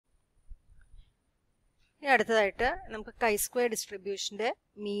ഇനി അടുത്തതായിട്ട് നമുക്ക് കൈ സ്ക്വയർ ഡിസ്ട്രിബ്യൂഷൻ്റെ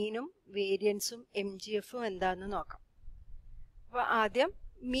മീനും വേരിയൻസും MGFും എന്താണെന്ന് നോക്കാം. അപ്പോൾ ആദ്യം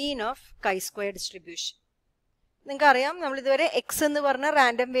mean of chi square distribution. നിങ്ങൾക്കറിയാം നമ്മൾ ഇതുവരെ എക്സ് എന്ന് പറഞ്ഞ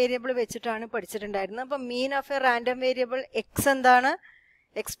റാൻഡം വേരിയബിൾ വെച്ചിട്ടാണ് പഠിച്ചിട്ടുണ്ടായിരുന്നത്. അപ്പം mean of A random variable X എന്താണ്?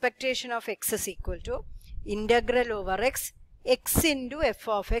 Expectation of X is equal to integral over X into F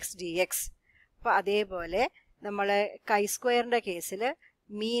of X D X. അപ്പോൾ അതേപോലെ നമ്മൾ കൈ സ്ക്വയറിൻ്റെ കേസിൽ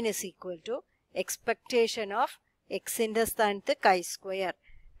mean is equal to expectation of എക്സിൻ്റെ സ്ഥാനത്ത് chi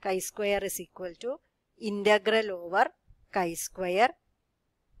square is equal to integral over chi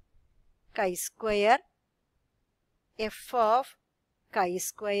square F of chi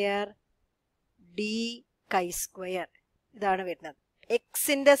square D chi square. ഇതാണ് വരുന്നത്.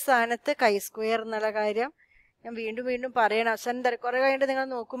 എക്സിൻ്റെ സ്ഥാനത്ത് കൈ സ്ക്വയർ എന്നുള്ള കാര്യം ഞാൻ വീണ്ടും പറയണം. അവസാനം കുറെ കഴിഞ്ഞിട്ട് നിങ്ങൾ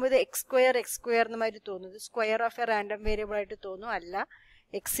നോക്കുമ്പോൾ ഇത് എക്സ് സ്ക്വയർ എന്നുമായിട്ട് തോന്നുന്നു. ഇത് square of A random variable ആയിട്ട് തോന്നും. അല്ല,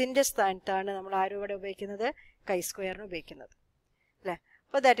 എക്സിൻ്റെ സ്ഥാനത്താണ് നമ്മൾ ആരും ഇവിടെ ഉപയോഗിക്കുന്നത്? കൈ സ്ക്വയറിന് ഉപയോഗിക്കുന്നത് അല്ലേ.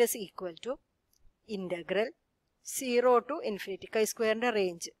 അപ്പോൾ that is equal to integral 0 to ∞. കൈ സ്ക്വയറിൻ്റെ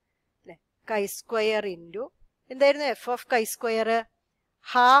റേഞ്ച് അല്ലേ. കൈ സ്ക്വയർ ഇൻറ്റു എന്തായിരുന്നു F of chi square?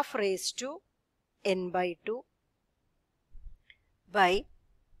 Half raise to n/2 by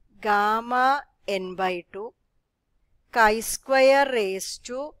gamma n/2 chi square raise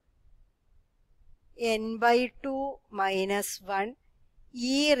to n/2 minus 1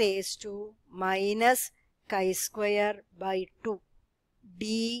 E raise to minus chi square by 2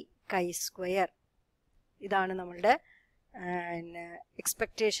 D chi square. ഇതാണ് നമ്മളുടെ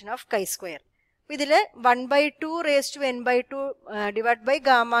expectation of chi square. ഇതിൽ 1/2 raise to n/2 divide by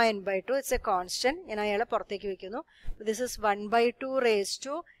gamma n/2 it's A constant. ഞാൻ അയാളെ പുറത്തേക്ക് വയ്ക്കുന്നു. This is 1/2 raise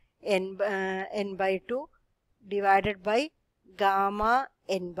to n/2 divided by gamma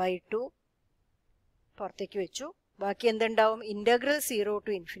n/2 പുറത്തേക്ക് വെച്ചു. ബാക്കി എന്തുണ്ടാവും? Integral 0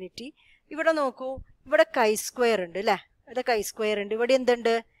 to ∞. ഇവിടെ നോക്കൂ, ഇവിടെ കൈ സ്ക്വയർ ഉണ്ട് അല്ലേ. ഇവിടെ കൈ സ്ക്വയർ ഉണ്ട്. ഇവിടെ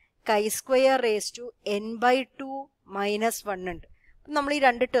എന്തുണ്ട്? Chi square raise to n/2 minus 1 ഉണ്ട്. നമ്മൾ ഈ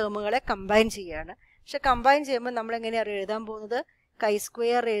രണ്ട് ടേമുകളെ കമ്പൈൻ ചെയ്യുകയാണ്. പക്ഷെ കമ്പൈൻ ചെയ്യുമ്പോൾ നമ്മൾ എങ്ങനെയാണ് എഴുതാൻ പോകുന്നത്? Chi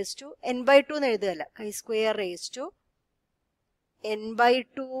square raise to n/2 എന്ന് എഴുതുകയല്ല, chi square raise to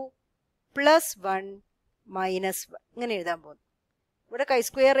n/2 plus 1 minus 1 ഇങ്ങനെ എഴുതാൻ പോകുന്നു. ഇവിടെ കൈ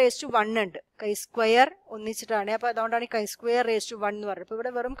സ്ക്വയർ റേസ് ടു 1 ഉണ്ട്. Chi square ഒന്നിച്ചിട്ടാണ്. അപ്പോൾ അതുകൊണ്ടാണ് കൈ സ്ക്വയർ റേസ് ടു 1 എന്ന് പറയുന്നത്. അപ്പോൾ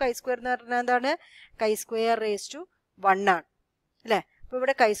ഇവിടെ വെറും കൈ സ്ക്വയർ എന്ന് പറഞ്ഞാൽ എന്താണ്? കൈ സ്ക്വയർ റേസ് ടു 1 ആണ് അല്ലേ. അപ്പോൾ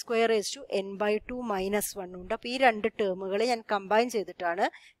ഇവിടെ chi square raise to n/2 minus 1 ഉണ്ട്. അപ്പോൾ ഈ രണ്ട് ടേമുകളെ ഞാൻ കമ്പൈൻ ചെയ്തിട്ടാണ്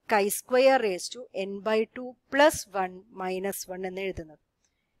chi square raise to n/2 plus 1 minus 1 എന്ന് എഴുതുന്നത്.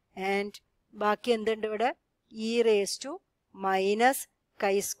 ആൻഡ് ബാക്കി എന്തുണ്ട് ഇവിടെ? E raise to minus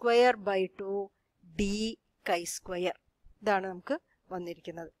chi square by 2 D chi square. ഇതാണ് നമുക്ക്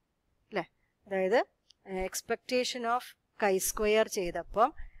വന്നിരിക്കുന്നത് അല്ലേ. അതായത് എക്സ്പെക്ടേഷൻ ഓഫ് കൈ സ്ക്വയർ ചെയ്തപ്പം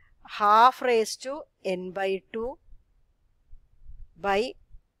half raise to n/2 by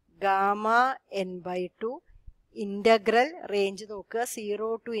gamma n/2 integral range നോക്കുക 0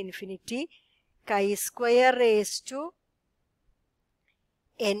 to ∞. Chi square raise to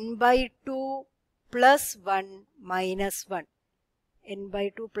n/2 plus 1 minus 1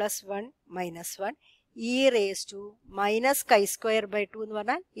 n/2 plus 1 minus 1 E raise to minus chi square by 2 എന്ന്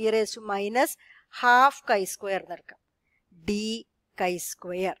പറഞ്ഞാൽ E raise to minus half chi square എന്നെടുക്കാം D chi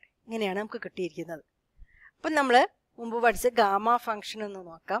square. ഇങ്ങനെയാണ് നമുക്ക് കിട്ടിയിരിക്കുന്നത്. അപ്പം നമ്മൾ മുമ്പ് പഠിച്ച ഗാമ ഫംഗ്ഷൻ ഒന്ന്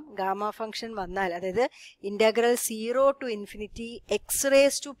നോക്കാം. ഗാമ ഫംഗ്ഷൻ വന്നാൽ അതായത് integral 0 to ∞ X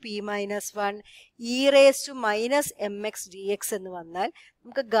raise to P minus 1 E raise to minus mx dx എന്ന് വന്നാൽ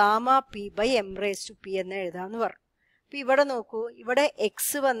നമുക്ക് gamma P by M raise to P എന്ന് എഴുതാമെന്ന് പറഞ്ഞു. അപ്പം ഇവിടെ നോക്കൂ, ഇവിടെ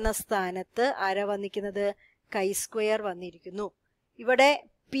എക്സ് വന്ന സ്ഥാനത്ത് ആരാ വന്നിരിക്കുന്നത്? കൈ സ്ക്വയർ വന്നിരിക്കുന്നു. ഇവിടെ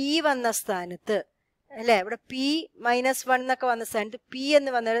പി വന്ന സ്ഥാനത്ത് അല്ലേ, ഇവിടെ പി മൈനസ് 1 എന്നൊക്കെ വന്ന സ്ഥാനത്ത് പി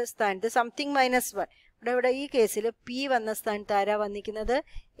എന്ന് വന്ന സ്ഥാനത്ത് സംതിങ് മൈനസ് 1. ഇവിടെ ഈ കേസിൽ പി വന്ന സ്ഥാനത്ത് ആരാ വന്നിരിക്കുന്നത്?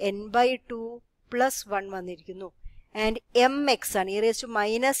 n/2 പ്ലസ് 1 വന്നിരിക്കുന്നു. ആൻഡ് എം എക്സ് ആണ്, E raise to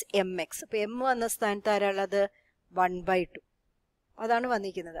minus M X. അപ്പോൾ എം വന്ന സ്ഥാനത്ത് ആരാ ഉള്ളത്? 1/2 അതാണ്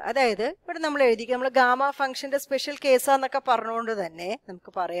വന്നിരിക്കുന്നത്. അതായത് ഇവിടെ നമ്മൾ എഴുതിക്കുക, നമ്മൾ ഗാമ ഫംഗ്ഷന്റെ സ്പെഷ്യൽ കേസാന്നൊക്കെ പറഞ്ഞുകൊണ്ട് തന്നെ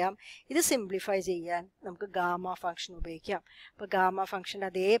നമുക്ക് പറയാം ഇത് സിംപ്ലിഫൈ ചെയ്യാൻ നമുക്ക് ഗാമ ഫംഗ്ഷൻ ഉപയോഗിക്കാം. അപ്പോൾ ഗാമ ഫംഗ്ഷൻ്റെ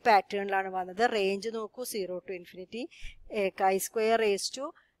അതേ പാറ്റേണിലാണ് വന്നത്. റേഞ്ച് നോക്കൂ 0 to ∞. Chi square raise to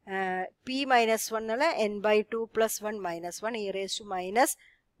P minus 1 എന്നുള്ള n/2 plus 1 minus 1 E raise to minus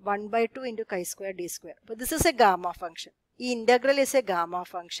 1/2 into chi square D square. അപ്പോൾ this is A gamma function. ഈ integral is A gamma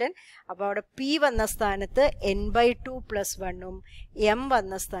function. അപ്പോൾ അവിടെ P വന്ന സ്ഥാനത്ത് n/2 plus 1ഉം M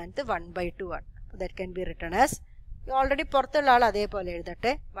വന്ന സ്ഥാനത്ത് 1/2 ആണ്. അപ്പോൾ that can be written as, already പുറത്തുള്ള ആൾ അതേപോലെ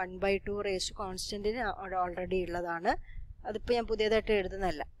എഴുതട്ടെ, 1/2 റേസ് ടു കോൺസ്റ്റൻറ്റിന് അവിടെ ഓൾറെഡി ഉള്ളതാണ്. അതിപ്പോൾ ഞാൻ പുതിയതായിട്ട്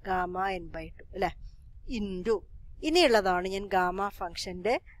എഴുതുന്നതല്ല. ഗാമ n/2 അല്ലേ ഇൻറ്റു ഇനിയുള്ളതാണ് ഞാൻ ഗാമ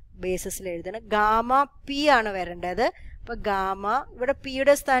ഫംഗ്ഷൻ്റെ ബേസിസിൽ എഴുതണം. ഗാമ പി ആണ് വരേണ്ടത്. അപ്പോൾ ഗാമ ഇവിടെ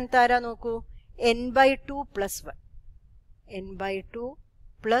പിയുടെ സ്ഥാനത്ത് ആരാ നോക്കൂ, n/2 + 1, n/2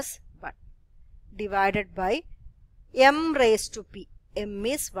 + 1 divided by m raised to p. m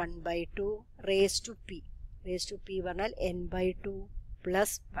is 1/2 raised to p. raised to p പറഞ്ഞാൽ n/2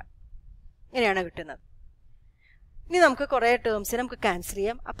 + 1 ഇങ്ങനെയാണ് കിട്ടുന്നത്. ഇനി നമുക്ക് കുറേ ടേംസിനെ നമുക്ക് ക്യാൻസൽ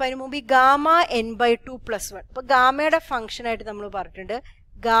ചെയ്യാം. അപ്പം അതിന് മുമ്പ് ഈ ഗാമ n/2 + 1, അപ്പോൾ ഗാമയുടെ ഫംഗ്ഷനായിട്ട് നമ്മൾ പറഞ്ഞിട്ടുണ്ട്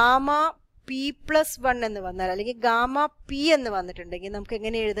ഗാമ p + 1 എന്ന് വന്നാൽ, അല്ലെങ്കിൽ ഗാമ p എന്ന് വന്നിട്ടുണ്ടെങ്കിൽ നമുക്ക്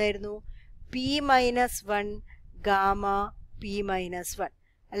എങ്ങനെ എഴുതായിരുന്നു, p - 1 ഗാമ p - 1,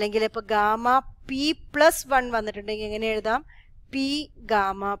 അല്ലെങ്കിൽ ഇപ്പോൾ ഗാമ p + 1 വന്നിട്ടുണ്ടെങ്കിൽ എങ്ങനെ എഴുതാം, p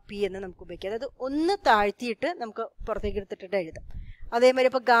ഗാമ p എന്ന് നമുക്ക് ഉപയോഗിക്കാം. അതായത് ഒന്ന് താഴ്ത്തിയിട്ട് നമുക്ക് പുറത്തേക്ക് എടുത്തിട്ട് എഴുതാം. അതേമാതിരി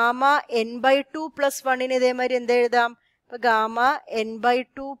ഇപ്പോൾ ഗാമ n/2 + 1 ഇതേമാതിരി എന്ത് എഴുതാം, ഇപ്പോൾ ഗാമ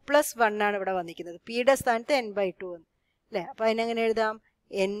n/2 + 1 ആണ് ഇവിടെ വന്നിരിക്കുന്നത്, പിയുടെ സ്ഥാനത്ത് n/2 അല്ലേ. അപ്പോൾ അതിനെങ്ങനെ എഴുതാം,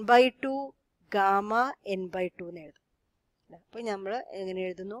 n/2 ഗാമ n/2 എന്ന് എഴുതും. അപ്പോൾ നമ്മൾ എങ്ങനെ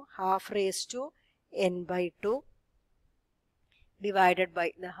എഴുതുന്നു, ½ raised to n/2 divided by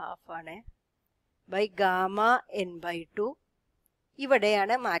ഇത് ഹാഫ് ആണ് ബൈ ഗാമ n/2.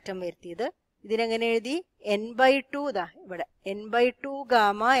 ഇവിടെയാണ് മാറ്റം വരുത്തിയത്. ഇതിനെങ്ങനെ എഴുതി, n/2 ഇതാ ഇവിടെ n/2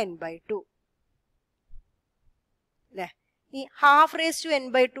 ഗാമ n/2 അല്ലേ. ഈ ½ raised to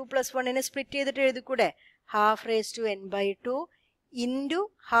n/2 + 1 സ്പ്ലിറ്റ് ചെയ്തിട്ട് എഴുതിക്കൂടെ, ½ raised to n/2 into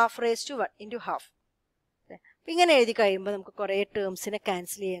 ½ raised to 1 into half. അപ്പം ഇങ്ങനെ എഴുതി കഴിയുമ്പോൾ നമുക്ക് കുറേ ടേംസിനെ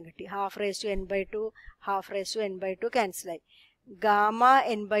ക്യാൻസൽ ചെയ്യാൻ കിട്ടി. ½ raised to n/2 ½ raised to n/2 ക്യാൻസലായി. Gamma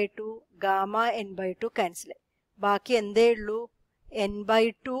n/2 gamma n/2 ക്യാൻസലായി. ബാക്കി എന്തേ ഉള്ളൂ,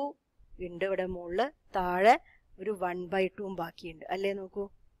 n/2 ഉണ്ട് ഇവിടെ മുകളിൽ, താഴെ ഒരു 1/2 ബാക്കിയുണ്ട് അല്ലേ. നോക്കൂ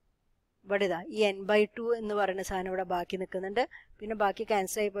ഇവിടെ ഇതാ ഈ n/2 എന്ന് പറയുന്ന സാധനം ഇവിടെ ബാക്കി നിൽക്കുന്നുണ്ട്. പിന്നെ ബാക്കി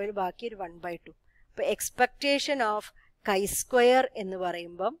ക്യാൻസലായി പോയാൽ ബാക്കി ഒരു 1/2. അപ്പോൾ എക്സ്പെക്റ്റേഷൻ ഓഫ് chi² എന്ന്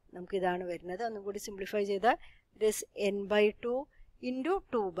പറയുമ്പം നമുക്ക് ഇതാണ് വരുന്നത്. ഒന്നും കൂടി സിംപ്ലിഫൈ ചെയ്താൽ it is n/2 into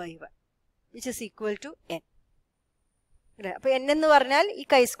 2/1 which is equal to n. അപ്പോൾ n എന്ന് പറഞ്ഞാൽ ഈ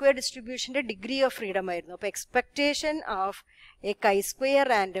chi² ഡിസ്ട്രിബ്യൂഷൻ്റെ ഡിഗ്രി ഓഫ് ഫ്രീഡം ആയിരുന്നു. അപ്പോൾ expectation of A chi²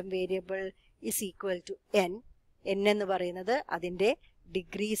 random variable is equal to n. n എന്ന് പറയുന്നത് അതിൻ്റെ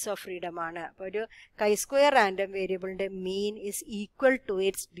ഡിഗ്രീസ് ഓഫ് ഫ്രീഡം ആണ്. അപ്പോൾ ഒരു chi² random വേരിയബിളിൻ്റെ mean is equal to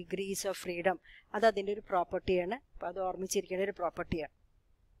its degrees of freedom. അത് അതിൻ്റെ ഒരു പ്രോപ്പർട്ടിയാണ്. അപ്പോൾ അത് ഓർമ്മിച്ചിരിക്കേണ്ട ഒരു പ്രോപ്പർട്ടിയാണ്.